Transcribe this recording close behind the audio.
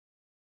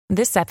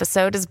This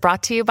episode is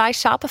brought to you by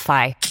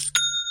Shopify.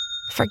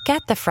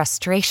 Forget the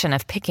frustration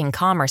of picking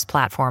commerce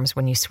platforms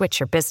when you switch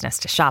your business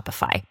to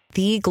Shopify,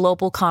 the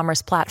global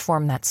commerce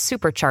platform that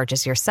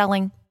supercharges your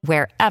selling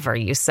wherever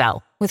you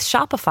sell. With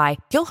Shopify,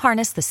 you'll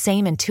harness the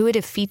same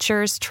intuitive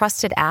features,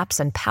 trusted apps,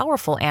 and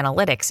powerful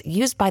analytics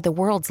used by the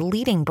world's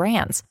leading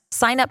brands.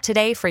 Sign up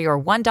today for your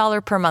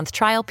 $1 per month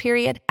trial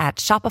period at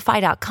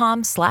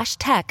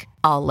shopify.com/tech,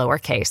 all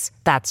lowercase.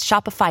 That's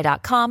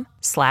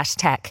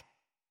shopify.com/tech.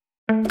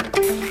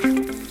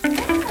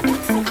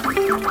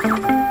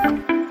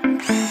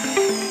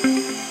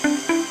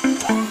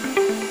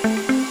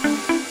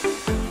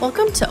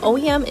 Welcome to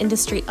OEM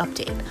Industry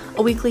Update,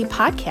 a weekly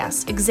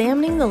podcast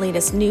examining the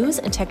latest news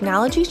and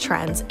technology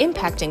trends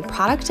impacting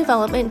product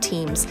development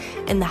teams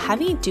in the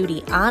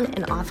heavy-duty on-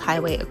 and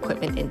off-highway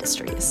equipment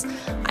industries.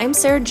 I'm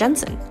Sarah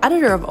Jensen,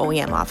 editor of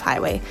OEM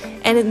Off-Highway,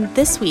 and in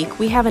this week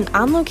we have an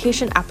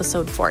on-location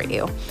episode for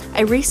you.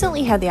 I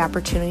recently had the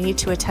opportunity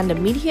to attend a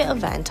media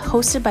event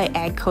hosted by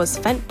AGCO's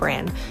Fendt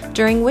brand,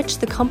 during which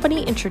the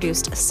company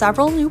introduced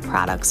several new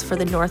products for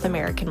the North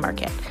American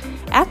market.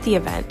 At the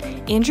event,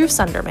 Andrew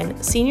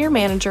Sunderman, Senior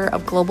Manager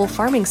of Global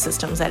Farming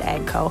Systems at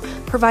AGCO,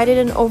 provided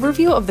an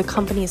overview of the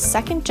company's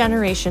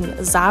second-generation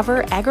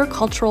Zavr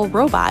agricultural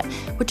robot,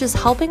 which is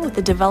helping with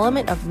the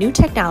development of new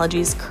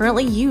technologies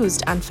currently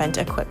used on Fendt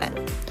equipment.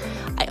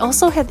 I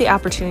also had the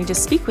opportunity to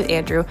speak with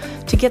Andrew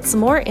to get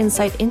some more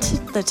insight into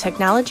the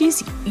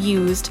technologies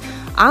used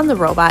on the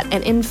robot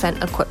and in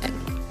Fendt equipment.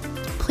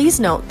 Please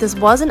note, this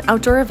was an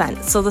outdoor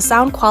event, so the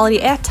sound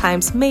quality at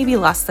times may be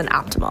less than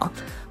optimal.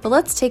 But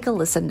let's take a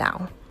listen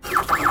now.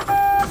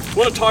 I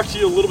want to talk to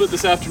you a little bit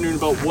this afternoon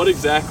about what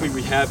exactly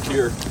we have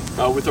here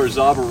with our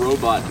Zavr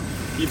robot.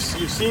 You've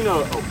seen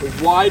a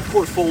wide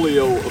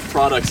portfolio of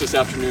products this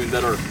afternoon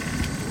that are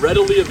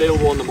readily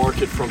available on the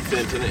market from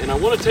Fendt, and I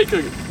want to take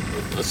a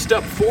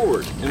step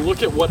forward and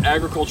look at what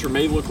agriculture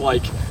may look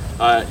like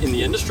in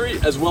the industry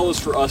as well as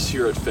for us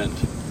here at Fendt.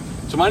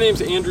 So my name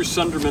is Andrew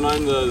Sunderman.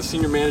 I'm the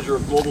Senior Manager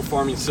of Global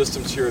Farming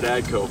Systems here at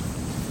AGCO.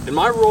 And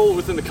my role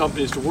within the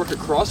company is to work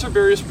across our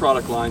various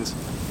product lines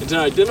and to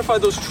identify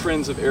those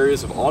trends of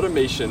areas of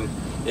automation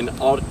and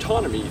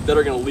autonomy that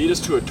are going to lead us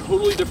to a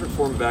totally different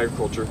form of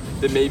agriculture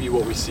than maybe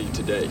what we see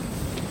today.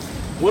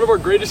 One of our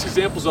greatest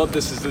examples of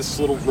this is this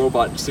little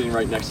robot sitting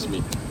right next to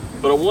me.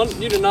 But I want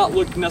you to not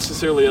look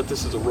necessarily at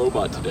this as a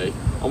robot today.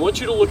 I want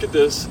you to look at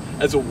this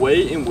as a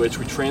way in which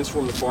we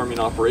transform the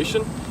farming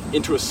operation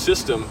into a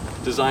system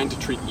designed to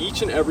treat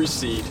each and every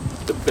seed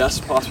the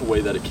best possible way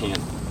that it can.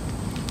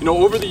 You know,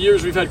 over the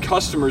years, we've had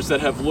customers that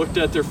have looked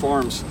at their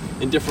farms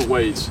in different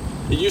ways.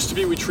 It used to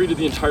be we treated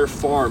the entire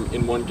farm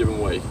in one given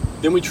way.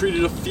 Then we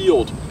treated a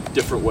field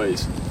different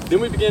ways. Then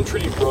we began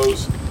treating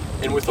rows,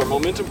 and with our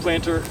Momentum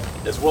Planter,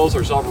 as well as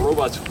our Zavr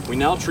robots, we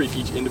now treat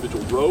each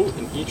individual row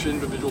and each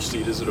individual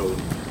seed as its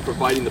own,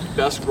 providing the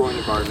best growing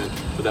environment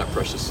for that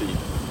precious seed.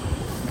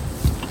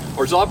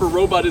 Our Zavr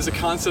robot is a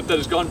concept that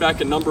has gone back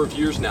a number of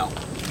years now.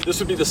 This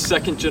would be the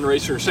second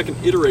generation or second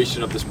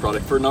iteration of this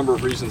product for a number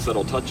of reasons that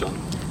I'll touch on.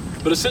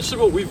 But essentially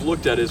what we've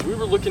looked at is we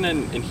were looking at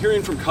and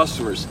hearing from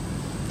customers,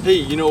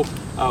 hey,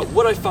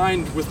 what I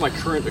find with my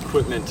current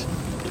equipment,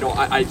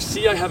 I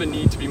see I have a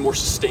need to be more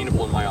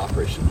sustainable in my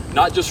operation.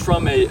 Not just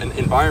from an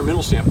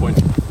environmental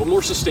standpoint, but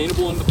more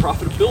sustainable in the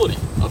profitability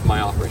of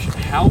my operation.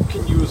 How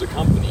can you as a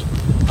company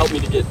help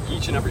me to get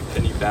each and every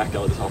penny back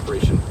out of this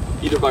operation,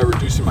 either by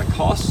reducing my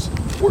costs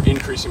or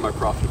increasing my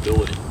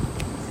profitability?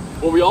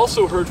 What we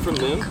also heard from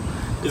them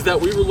is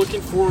that we were looking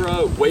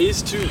for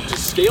ways to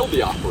scale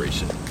the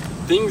operation.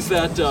 Things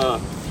that,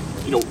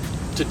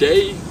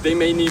 today they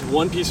may need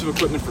one piece of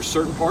equipment for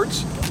certain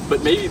parts,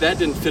 but maybe that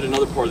didn't fit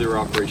another part of their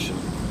operation.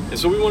 And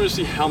so we wanted to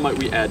see how might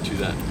we add to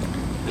that.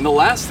 And the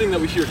last thing that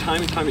we hear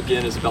time and time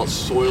again is about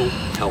soil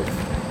health.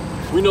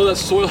 We know that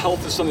soil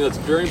health is something that's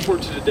very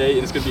important to today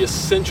and it's going to be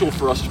essential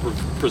for us to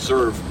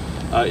preserve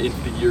in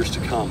the years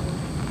to come.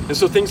 And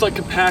so things like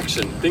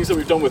compaction, things that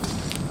we've done with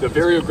the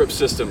VarioGrip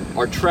system,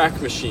 our track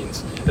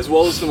machines, as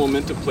well as the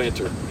Momentum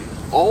Planter,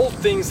 all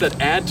things that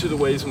add to the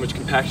ways in which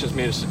compaction is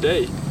managed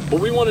today, but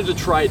we wanted to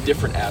try a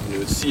different avenue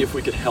and see if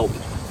we could help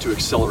to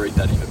accelerate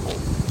that even more.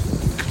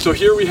 So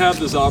here we have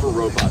the Zavr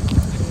robot.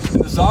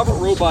 And the Zavr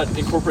robot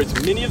incorporates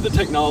many of the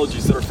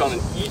technologies that are found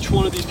in each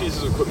one of these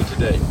pieces of equipment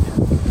today.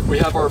 We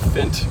have our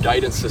Fendt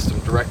guidance system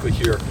directly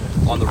here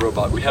on the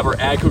robot. We have our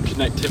AGCO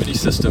connectivity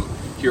system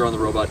here on the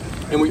robot.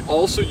 And we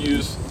also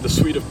use the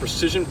suite of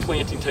precision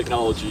planting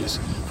technologies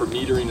for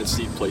metering and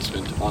seed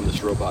placement on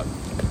this robot.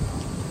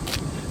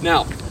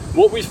 Now,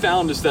 what we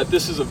found is that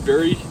this is a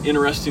very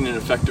interesting and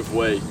effective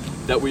way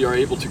that we are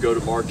able to go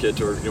to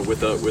market or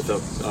with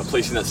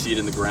placing that seed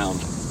in the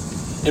ground.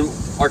 And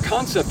our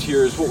concept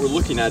here is what we're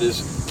looking at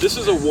is this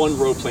is a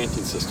one-row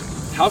planting system.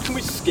 How can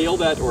we scale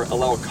that or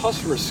allow a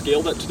customer to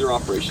scale that to their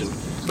operation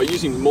by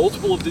using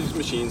multiple of these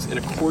machines in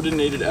a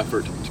coordinated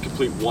effort to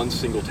complete one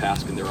single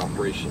task in their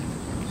operation?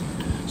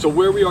 So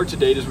where we are to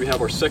date is we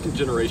have our second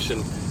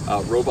generation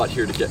robot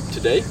here to get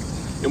today,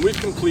 and we've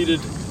completed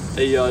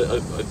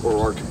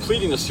are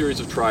completing a series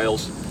of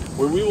trials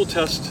where we will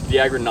test the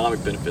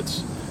agronomic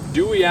benefits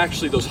do we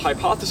actually, those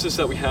hypotheses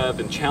that we have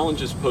and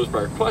challenges posed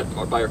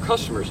by our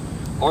customers,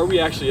 are we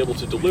actually able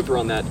to deliver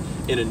on that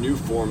in a new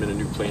form, in a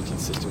new planting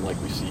system like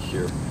we see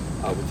here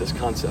with this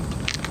concept?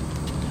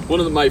 One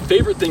of my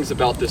favorite things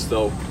about this,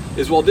 though,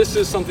 is while this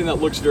is something that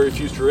looks very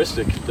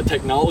futuristic, the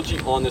technology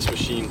on this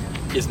machine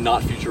is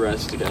not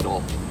futuristic at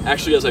all.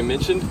 Actually, as I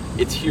mentioned,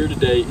 it's here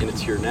today and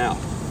it's here now.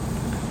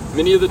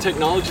 Many of the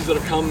technologies that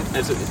have come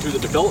through the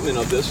development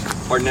of this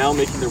are now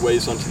making their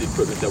ways onto the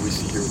equipment that we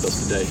see here with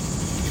us today.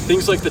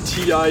 Things like the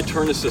TI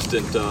Turn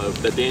Assistant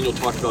that Daniel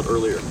talked about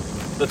earlier.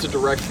 That's a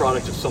direct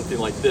product of something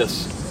like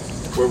this,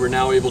 where we're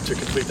now able to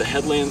complete the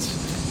headlands,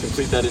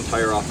 complete that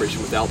entire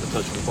operation without the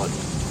touch of a button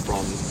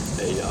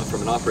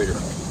from an operator.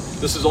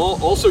 This has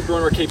also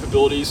grown our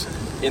capabilities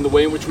in the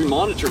way in which we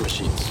monitor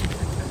machines.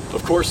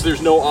 Of course,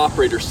 there's no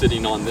operator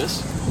sitting on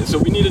this, and so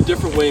we need a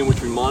different way in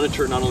which we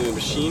monitor not only the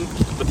machine,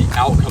 but the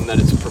outcome that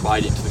it's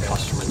providing to the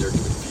customer in their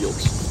given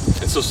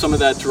fields. And so some of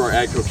that through our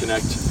AGCO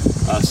Connect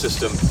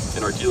system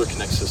and our Dealer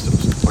Connect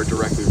systems are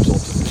directly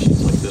results of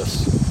machines like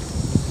this.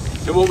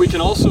 And what we can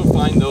also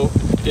find, though,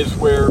 is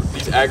where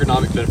these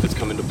agronomic benefits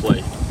come into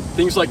play.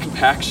 Things like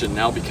compaction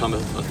now become a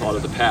thought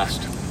of the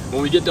past.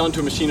 When we get down to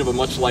a machine of a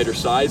much lighter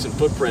size and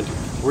footprint,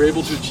 we're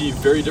able to achieve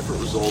very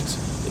different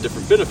results and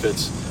different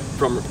benefits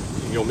from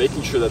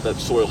making sure that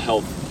soil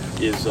health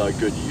is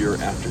good year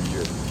after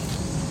year.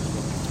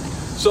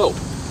 So,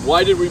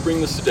 why did we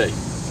bring this today?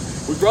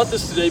 We brought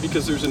this today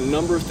because there's a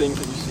number of things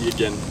that you see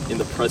again in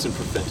the present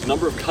for Fendt. A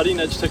number of cutting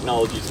edge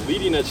technologies,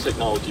 leading edge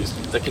technologies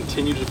that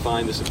continue to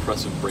define this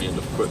impressive brand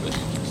of equipment.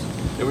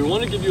 And we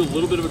want to give you a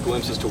little bit of a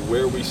glimpse as to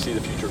where we see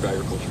the future of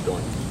agriculture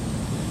going.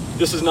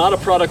 This is not a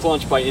product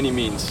launch by any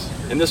means,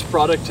 and this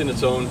product in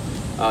its own,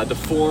 the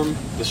form,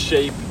 the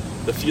shape,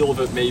 the feel of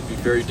it may be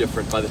very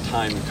different by the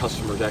time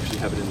customers actually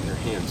have it in their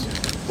hands.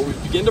 But we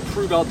begin to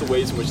prove out the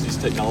ways in which these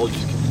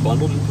technologies can be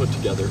bundled and put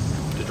together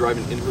to drive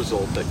an end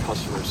result that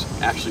customers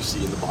actually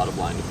see in the bottom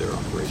line of their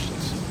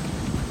operations.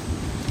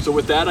 So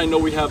with that, I know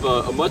we have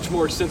a much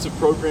more extensive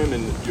program,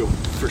 and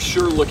for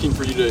sure looking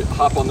for you to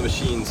hop on the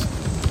machines.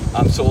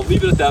 So I'll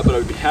leave it at that, but I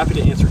would be happy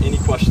to answer any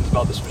questions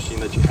about this machine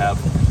that you have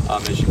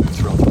as you move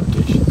throughout the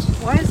rotations.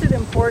 Why is it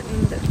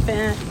important that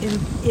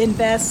Fendt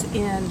invests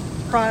in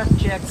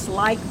projects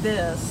like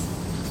this?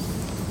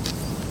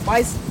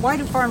 Why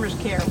do farmers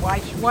care? Why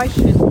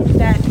should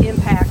that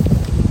impact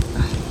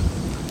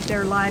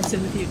their lives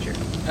in the future?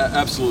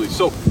 Absolutely.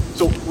 So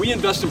we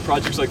invest in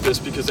projects like this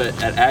because at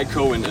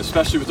AGCO, and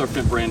especially with our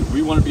Fendt brand,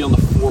 we want to be on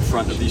the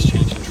forefront of these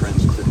changing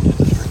trends within the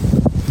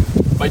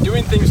industry. By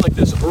doing things like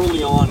this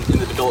early on in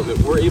the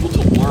development, we're able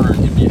to learn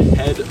and be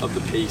ahead of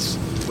the pace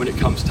when it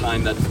comes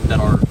time that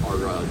our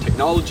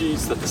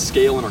technologies, that the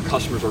scale and our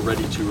customers are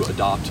ready to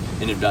adopt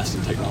and invest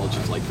in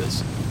technologies like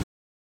this.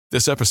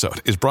 This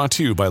episode is brought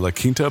to you by La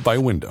Quinta by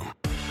Wyndham.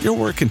 Your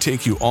work can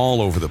take you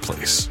all over the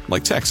place,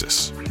 like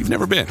Texas. You've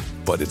never been,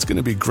 but it's going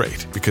to be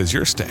great because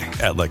you're staying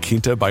at La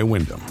Quinta by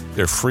Wyndham.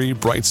 Their free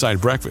Bright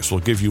Side breakfast will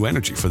give you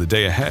energy for the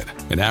day ahead.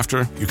 And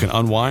after, you can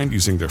unwind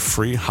using their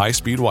free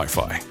high-speed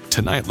Wi-Fi.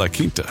 Tonight, La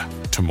Quinta.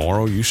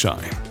 Tomorrow, you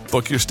shine.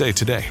 Book your stay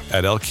today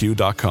at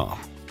lq.com.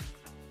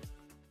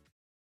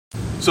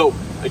 So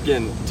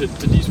again, to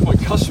Dee's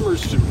point,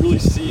 customers should really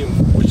see in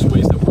which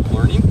ways that we're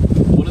learning.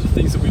 One of the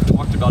things that we've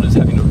talked about is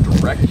having a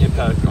direct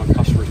impact on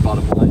customers'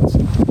 bottom lines.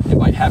 And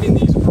by having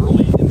these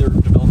early in their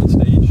development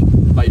stage,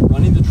 by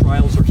running the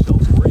trials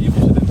ourselves, we're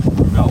able to then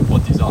prove out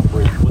what these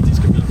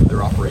can mean for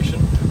their operation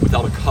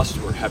without a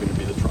customer having to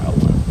be the trial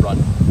run.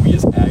 We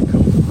as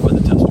AGCO are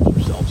the testers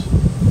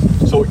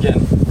ourselves. So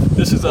again,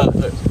 this is a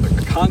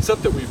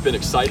concept that we've been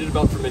excited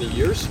about for many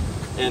years.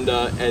 And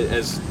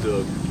as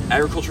the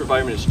agriculture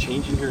environment is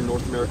changing here in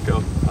North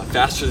America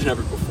faster than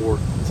ever before,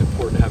 it's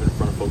important to have it in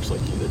front of folks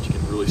like you that you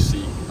can really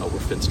see where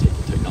Fendt's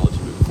taking technology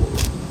moving forward.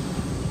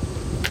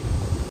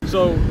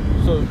 So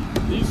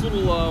these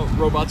little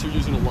robots are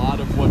using a lot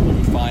of what you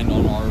would find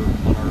on our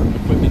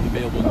equipment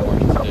available in the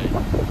market today.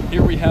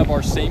 Here we have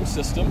our same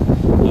system,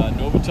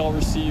 Novatel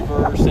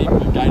receiver,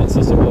 same guidance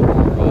system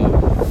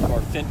of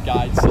our Fendt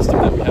guide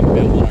system that we have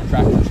available on our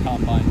tractors,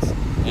 combines,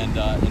 and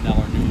now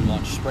our newly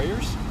launched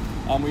sprayers.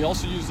 We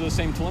also use the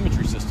same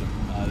telemetry system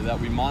that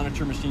we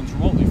monitor machines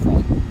remotely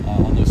from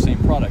on those same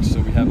products.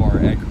 So we have our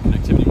AGCO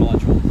connectivity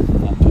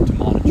module to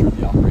monitor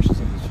the operations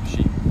of this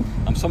machine.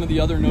 Some of the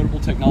other notable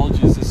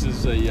technologies, this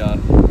is a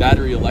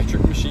battery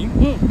electric machine.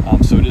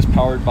 So it is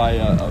powered by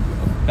a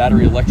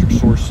battery electric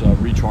source,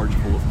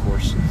 rechargeable of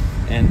course.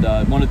 And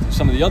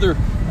some of the other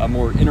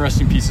more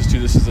interesting pieces to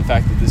this is the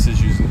fact that this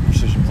is using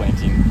precision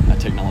planting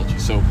technology.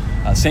 So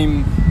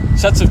same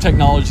sets of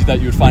technology that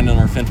you would find on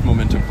our Fendt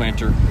Momentum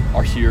planter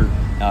are here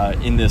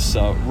in this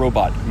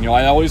robot.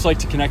 I always like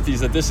to connect these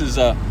that this is,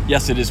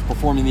 yes, it is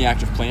performing the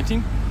act of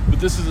planting, but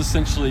this is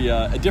essentially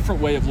a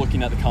different way of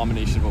looking at the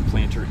combination of a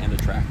planter and a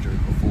tractor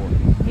before.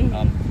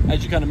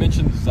 As you kind of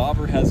mentioned,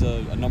 Zobber has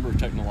a number of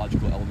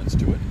technological elements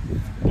to it.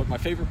 But my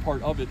favorite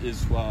part of it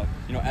is,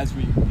 as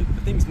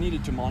the things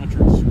needed to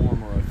monitor a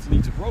swarm or a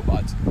fleet of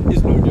robots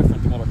is no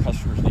different than what our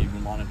customers need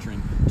when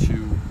monitoring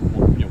to,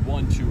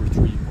 1, 2, or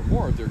 3 or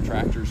more of their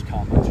tractors,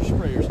 combines, or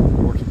sprayers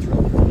working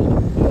throughout the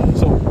field.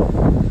 So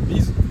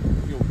these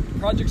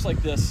projects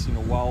like this,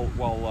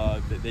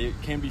 while they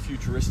can be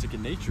futuristic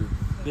in nature,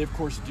 they of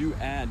course do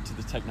add to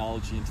the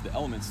technology and to the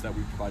elements that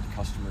we provide to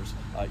customers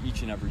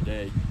each and every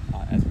day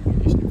as we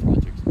release new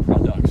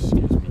products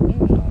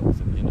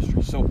within the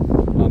industry. So,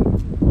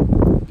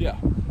 yeah.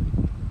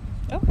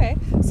 Okay.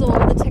 So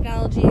the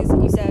technologies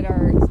you said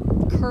are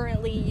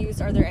currently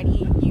used, are there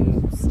any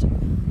used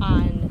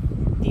on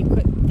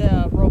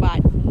the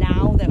robot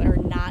now that are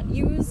not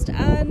used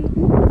on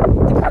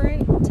the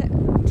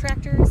current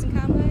tractors and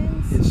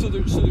combines? So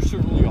there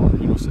certainly are.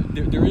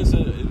 There is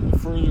a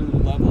further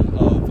level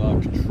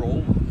of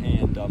control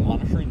and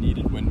monitoring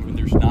needed when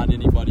there's not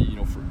anybody,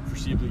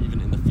 foreseeably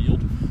even in the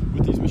field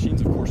with these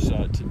machines. Of course,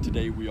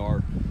 today we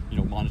are,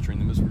 monitoring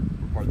them as we're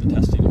part of the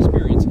testing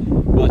experience.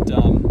 But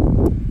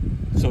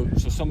so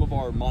some of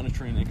our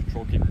monitoring and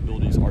control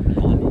capabilities are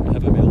beyond what we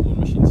have available in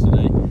machines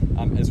today,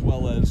 as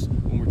well as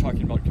when we're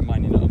talking about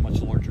combining a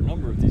much larger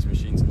number of these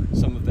machines,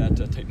 some of that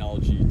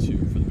technology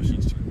for the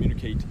machines to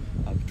communicate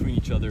between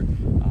each other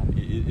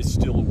is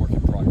still a work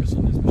in progress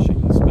on these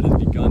machines, but has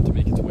begun to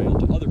make its way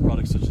onto other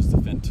products such as the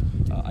Fendt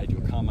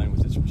IDEAL Combine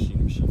with its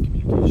machine-to-machine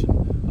communication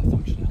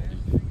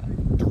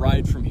functionality,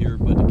 derived from here,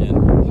 but again,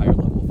 higher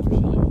level of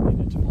functionality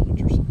needed to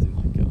monitor something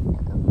like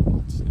our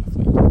robots in a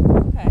fleet.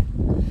 Okay.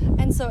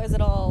 And so is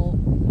it all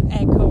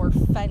AGCO or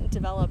Fendt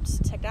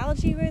developed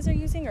technology you guys are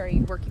using, or are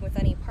you working with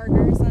any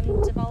partners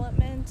on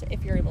development?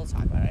 If you're able to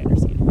talk about it, I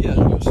understand. Yeah,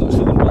 so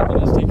the development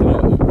has taken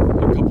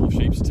a couple of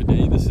shapes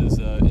today. This is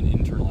an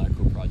internal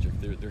AGCO project.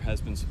 There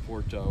has been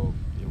support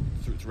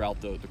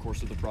throughout the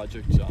course of the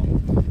project,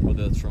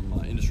 whether that's from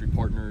industry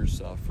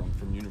partners,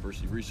 from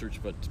university research,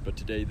 but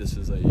today this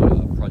is a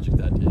project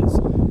that is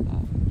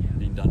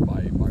being done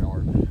by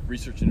our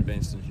research and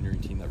advanced engineering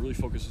team that really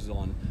focuses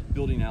on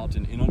building out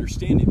and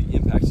understanding the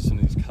impacts of some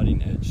of these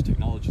cutting edge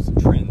technologies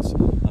and trends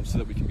so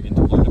that we can begin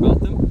to learn about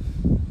them,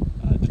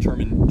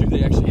 determine do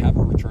they actually have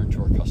a return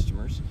to our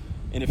customers,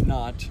 and if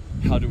not,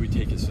 how do we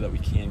take it so that we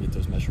can get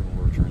those measurable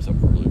returns that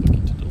we're really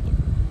looking to deliver.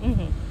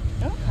 Mm-hmm.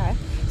 Okay.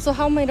 So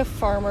how might a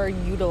farmer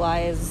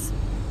utilize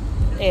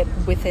it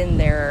within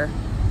their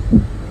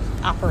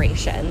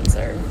operations?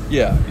 Or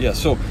Yeah.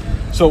 So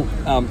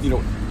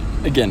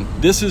again,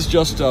 this is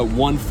just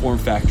one form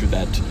factor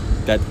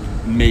that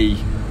may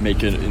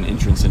make an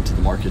entrance into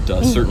the market.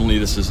 Certainly,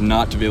 this is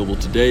not available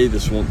today.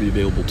 This won't be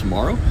available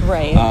tomorrow.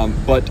 Right.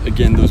 But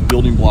again, those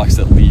building blocks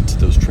that lead to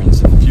those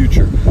trends in the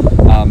future.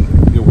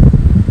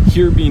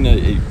 Here being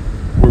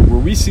where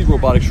we see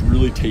robotics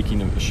really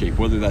taking a shape,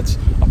 whether that's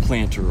a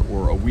planter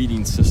or a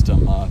weeding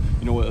system, a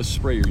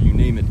sprayer, you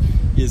name it,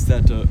 is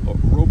that a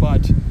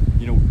robot,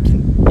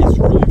 is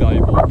really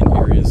valuable in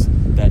areas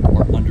that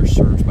are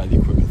underserved by the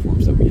equipment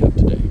forms that we have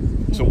today.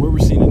 So where we're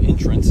seeing an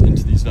entrance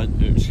into these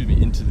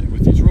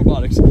with these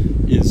robotics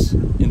is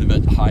in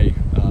the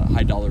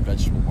high dollar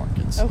vegetable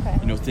markets. Okay.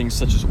 Things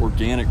such as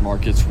organic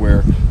markets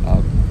where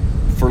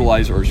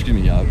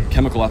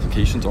chemical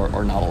applications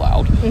are not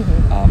allowed.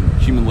 Mm-hmm.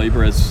 Human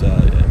labor, as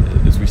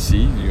we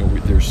see,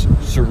 there's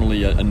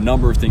certainly a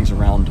number of things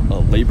around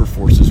labor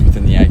forces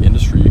within the ag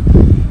industry,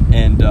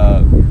 and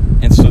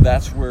so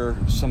that's where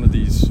some of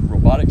these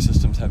robotic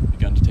systems have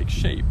begun to take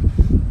shape.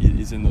 It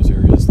is in those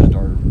areas that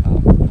are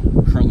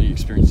currently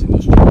experiencing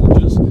those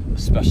challenges,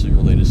 especially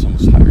related to some of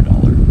those higher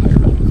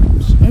value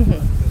crops.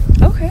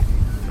 Mm-hmm. Okay.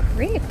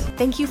 Great.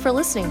 Thank you for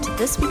listening to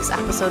this week's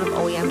episode of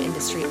OEM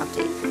Industry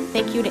Update.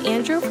 Thank you to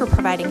Andrew for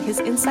providing his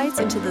insights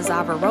into the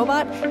Zava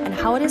robot and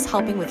how it is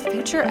helping with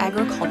future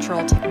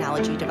agricultural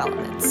technology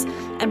developments.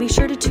 And be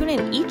sure to tune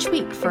in each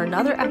week for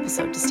another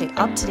episode to stay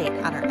up to date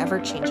on our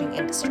ever-changing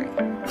industry.